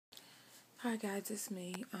Hi guys, it's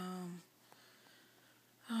me.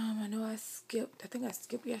 I know I skipped. I think I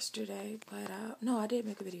skipped yesterday, but no, I did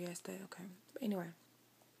make a video yesterday. Okay, but anyway,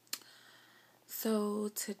 so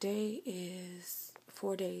today is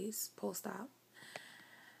 4 days post-op,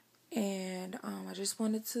 and I just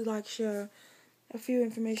wanted to share a few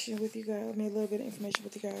information with you guys. I mean, a little bit of information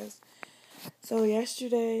with you guys. So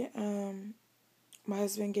yesterday, my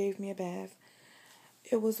husband gave me a bath.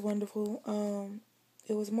 It was wonderful.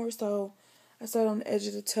 It was more so. I sat on the edge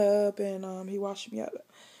of the tub, and he washed me up,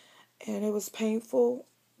 and it was painful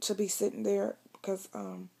to be sitting there because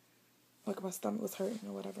like my stomach was hurting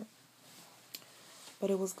or whatever.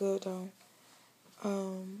 But it was good though,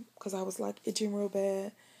 because I was like itching real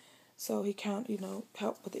bad. So he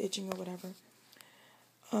helped with the itching or whatever.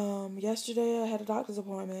 Yesterday I had a doctor's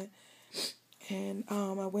appointment, and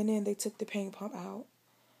I went in. They took the pain pump out.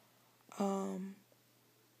 Um,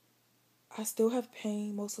 I still have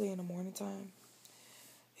pain mostly in the morning time.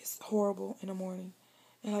 It's horrible in the morning,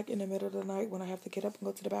 and like in the middle of the night when I have to get up and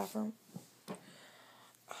go to the bathroom.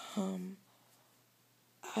 Um,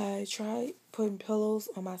 I tried putting pillows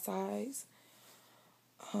on my sides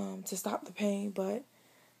to stop the pain, but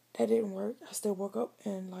that didn't work. I still woke up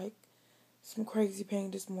in like some crazy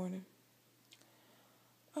pain this morning.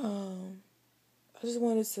 Um, I just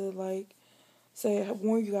wanted to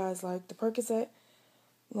warn you guys, like the Percocet,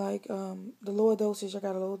 the lower dosage. I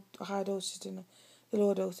got a high dosage in the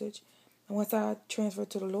lower dosage, and once I transferred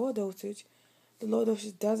to the lower dosage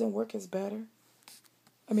doesn't work as better.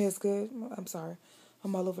 I mean, it's good. I'm sorry,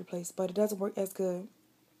 I'm all over the place, but it doesn't work as good.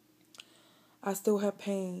 I still have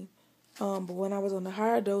pain, but when I was on the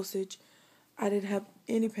higher dosage, I didn't have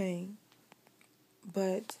any pain.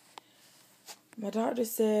 But my doctor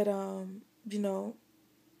said, the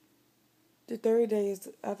third day is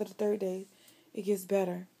after the third day, it gets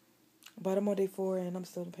better. But I'm on day 4 and I'm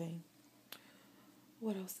still in pain.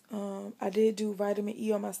 What else? I did do vitamin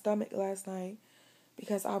E on my stomach last night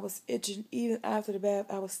because I was itching. Even after the bath,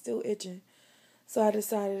 I was still itching. So I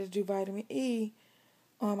decided to do vitamin E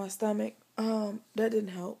on my stomach. That didn't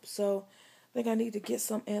help. So I think I need to get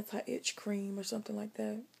some anti-itch cream or something like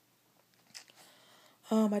that.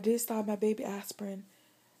 I did start my baby aspirin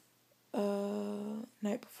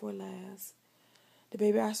night before last. The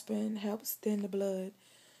baby aspirin helps thin the blood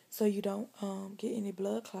so you don't get any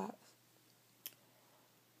blood clots.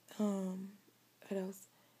 What else?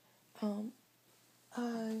 Um,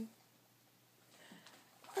 I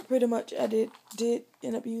I did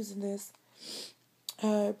end up using this.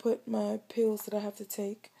 I put my pills that I have to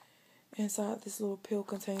take inside this little pill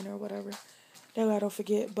container or whatever. That way I don't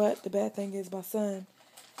forget. But the bad thing is my son,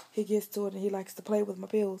 he gets to it and he likes to play with my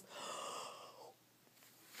pills.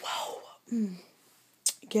 Wow.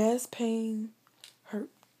 Gas pain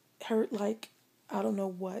hurt like I don't know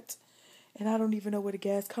what. And I don't even know where the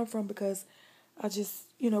gas come from because I just,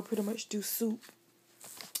 pretty much do soup.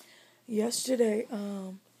 Yesterday,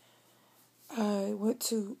 we went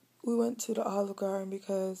to the Olive Garden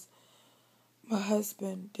because my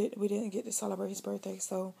husband we didn't get to celebrate his birthday,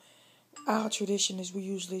 so our tradition is we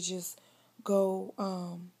usually just go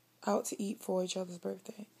out to eat for each other's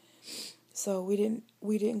birthday. So we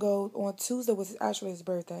didn't go on Tuesday, was actually his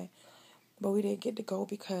birthday, but we didn't get to go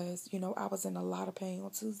because I was in a lot of pain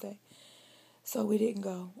on Tuesday, so we didn't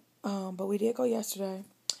go. But we did go yesterday,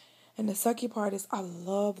 and the sucky part is I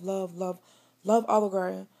love Olive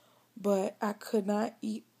Garden, but I could not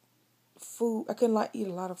eat food. I couldn't eat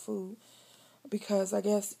a lot of food because I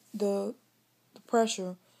guess the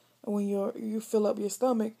pressure when you fill up your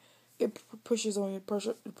stomach, it pushes on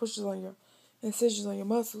your incisions on your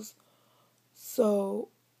muscles. So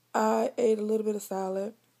I ate a little bit of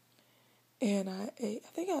salad, and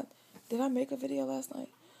did I make a video last night?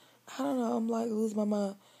 I don't know. I'm like losing my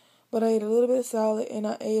mind, but I ate a little bit of salad and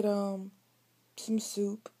I ate some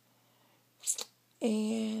soup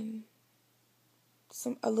and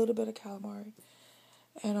a little bit of calamari,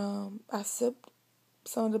 and I sipped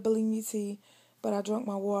some of the Bellini tea, but I drank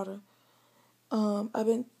my water. I've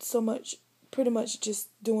been pretty much just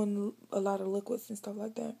doing a lot of liquids and stuff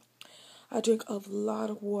like that. I drink a lot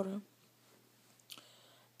of water,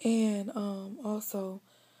 and also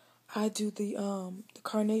I do the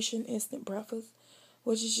Carnation instant breakfast,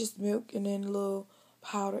 which is just milk and then a little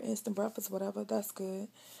powder instant breakfast, whatever. That's good.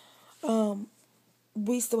 Um,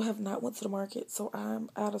 we still have not went to the market, so I'm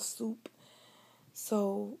out of soup.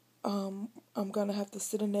 So I'm gonna have to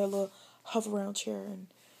sit in their little hover around chair, and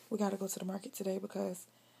we gotta go to the market today because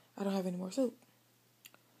I don't have any more soup,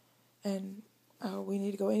 and we need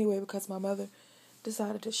to go anyway because my mother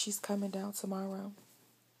decided that she's coming down tomorrow.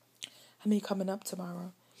 I mean, coming up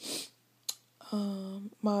tomorrow.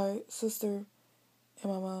 My sister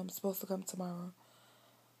and my mom's supposed to come tomorrow.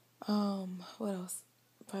 What else?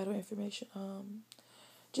 Vital information.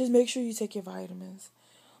 Just make sure you take your vitamins.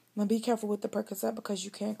 Now be careful with the Percocet because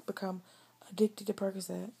you can't become addicted to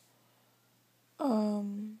Percocet.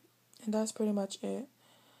 And that's pretty much it.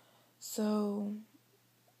 So,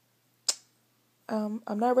 I'm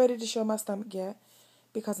not ready to show my stomach yet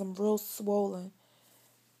because I'm real swollen.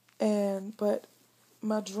 But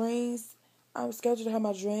my drains, I'm scheduled to have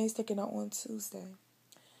my drains taken out on Tuesday.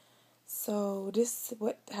 So this is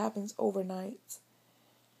what happens overnight.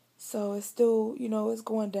 So it's still, it's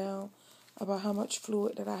going down about how much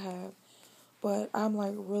fluid that I have. But I'm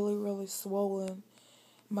like really, really swollen.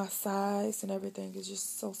 My sides and everything is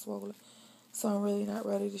just so swollen. So I'm really not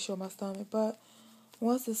ready to show my stomach. But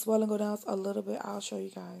once the swelling goes down a little bit, I'll show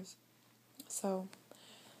you guys. So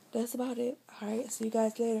that's about it. Alright, see you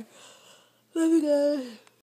guys later. Love you guys.